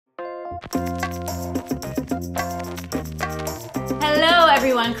Hello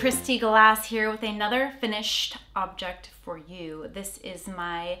everyone, Kristy Glass here with another finished object for you. This is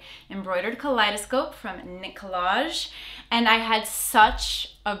my embroidered kaleidoscope from Collage, and I had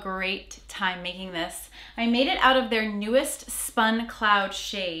such a great time making this. I made it out of their newest spun cloud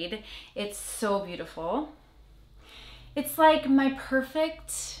shade. It's so beautiful. It's like my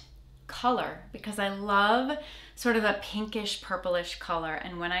perfect color because I love sort of a pinkish purplish color,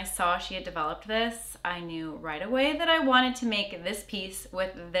 and when I saw she had developed this, I knew right away that I wanted to make this piece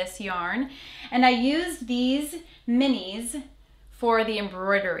with this yarn. And I used these minis for the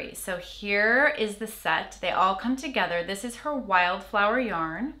embroidery. So here is the set. They all come together. This is her wildflower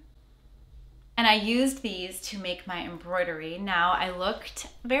yarn. And I used these to make my embroidery. Now I looked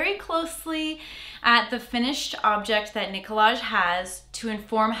very closely at the finished object that Collage has to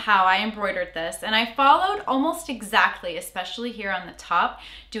inform how I embroidered this. And I followed almost exactly, especially here on the top,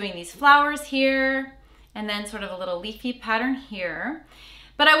 doing these flowers here and then sort of a little leafy pattern here.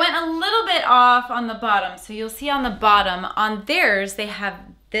 But I went a little bit off on the bottom. So you'll see on the bottom, on theirs, they have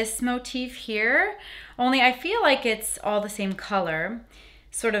this motif here, only I feel like it's all the same color,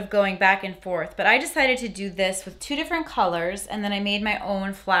 sort of going back and forth. But I decided to do this with two different colors, and then I made my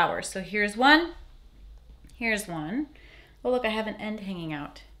own flowers. So here's one, here's one. Oh look, I have an end hanging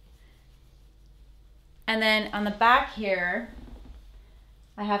out. And then on the back here,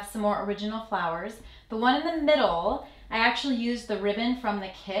 I have some more original flowers. The one in the middle, I actually used the ribbon from the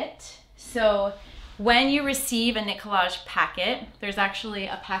kit. So when you receive a Collage packet, there's actually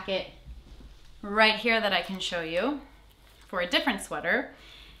a packet right here that I can show you for a different sweater.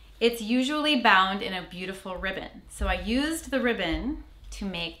 It's usually bound in a beautiful ribbon. So I used the ribbon to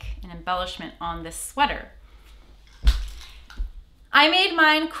make an embellishment on this sweater. I made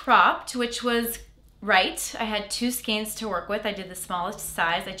mine cropped, which was right. I had 2 skeins to work with. I did the smallest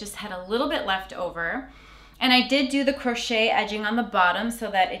size. I just had a little bit left over. And I did do the crochet edging on the bottom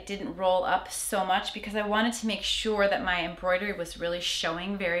so that it didn't roll up so much because I wanted to make sure that my embroidery was really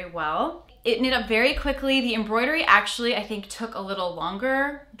showing very well. It knit up very quickly. The embroidery actually, I think, took a little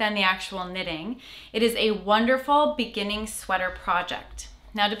longer than the actual knitting. It is a wonderful beginning sweater project.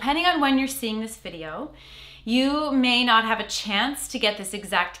 Now, depending on when you're seeing this video, you may not have a chance to get this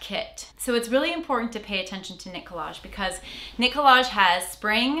exact kit. So it's really important to pay attention to Collage because Collage has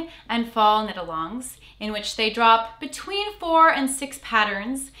spring and fall knit-alongs in which they drop between 4 and 6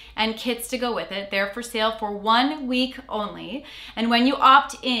 patterns and kits to go with it. They're for sale for 1 week only. And when you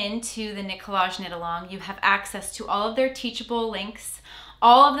opt into the Collage knit-along, you have access to all of their teachable links,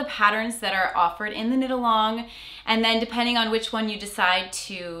 all of the patterns that are offered in the knit-along, and then depending on which one you decide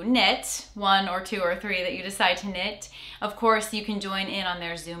to knit, 1 or 2 or 3 that you decide to knit, of course you can join in on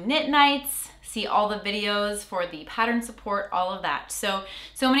their Zoom knit nights, see all the videos for the pattern support, all of that. So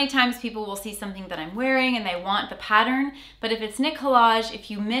many times people will see something that I'm wearing and they want the pattern, but if it's Collage, if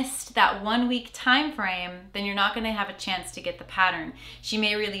you missed that 1 week time frame, then you're not gonna have a chance to get the pattern. She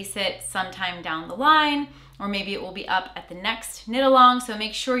may release it sometime down the line, or maybe it will be up at the next knit along, so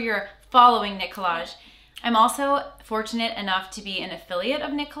make sure you're following Collage. I'm also fortunate enough to be an affiliate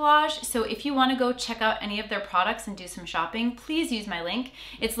of Collage, so if you want to go check out any of their products and do some shopping, please use my link.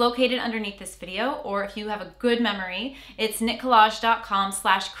 It's located underneath this video, or if you have a good memory, it's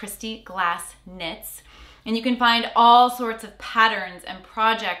knitcollage.com/kristyglassknits. And you can find all sorts of patterns and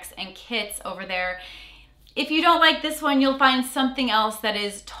projects and kits over there. If you don't like this one, you'll find something else that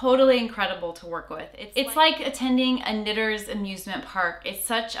is totally incredible to work with. It's like attending a knitter's amusement park. It's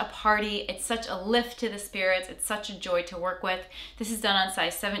such a party. It's such a lift to the spirits. It's such a joy to work with. This is done on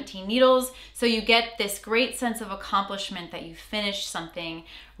size 17 needles, so you get this great sense of accomplishment that you finished something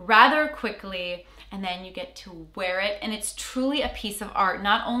rather quickly, and then you get to wear it. And it's truly a piece of art,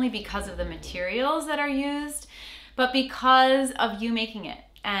 not only because of the materials that are used, but because of you making it.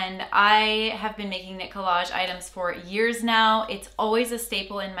 And I have been making Collage items for years now. It's always a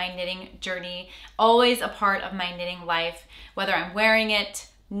staple in my knitting journey, always a part of my knitting life. Whether I'm wearing it,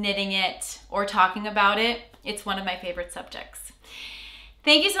 knitting it, or talking about it, it's one of my favorite subjects.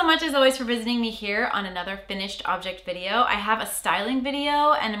 Thank you so much as always for visiting me here on another finished object video. I have a styling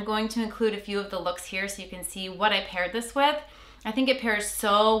video and I'm going to include a few of the looks here so you can see what I paired this with. I think it pairs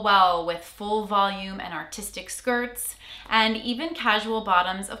so well with full volume and artistic skirts and even casual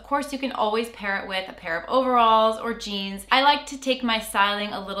bottoms. Of course, you can always pair it with a pair of overalls or jeans. I like to take my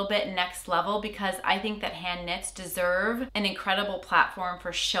styling a little bit next level because I think that hand knits deserve an incredible platform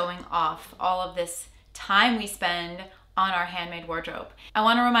for showing off all of this time we spend on our handmade wardrobe. I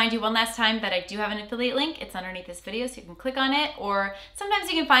want to remind you one last time that I do have an affiliate link. It's underneath this video, so you can click on it, or sometimes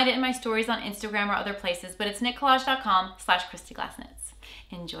you can find it in my stories on Instagram or other places, but it's knitcollage.com/kristyglassknits.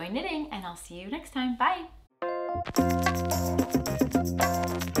 enjoy knitting, and I'll see you next time. Bye.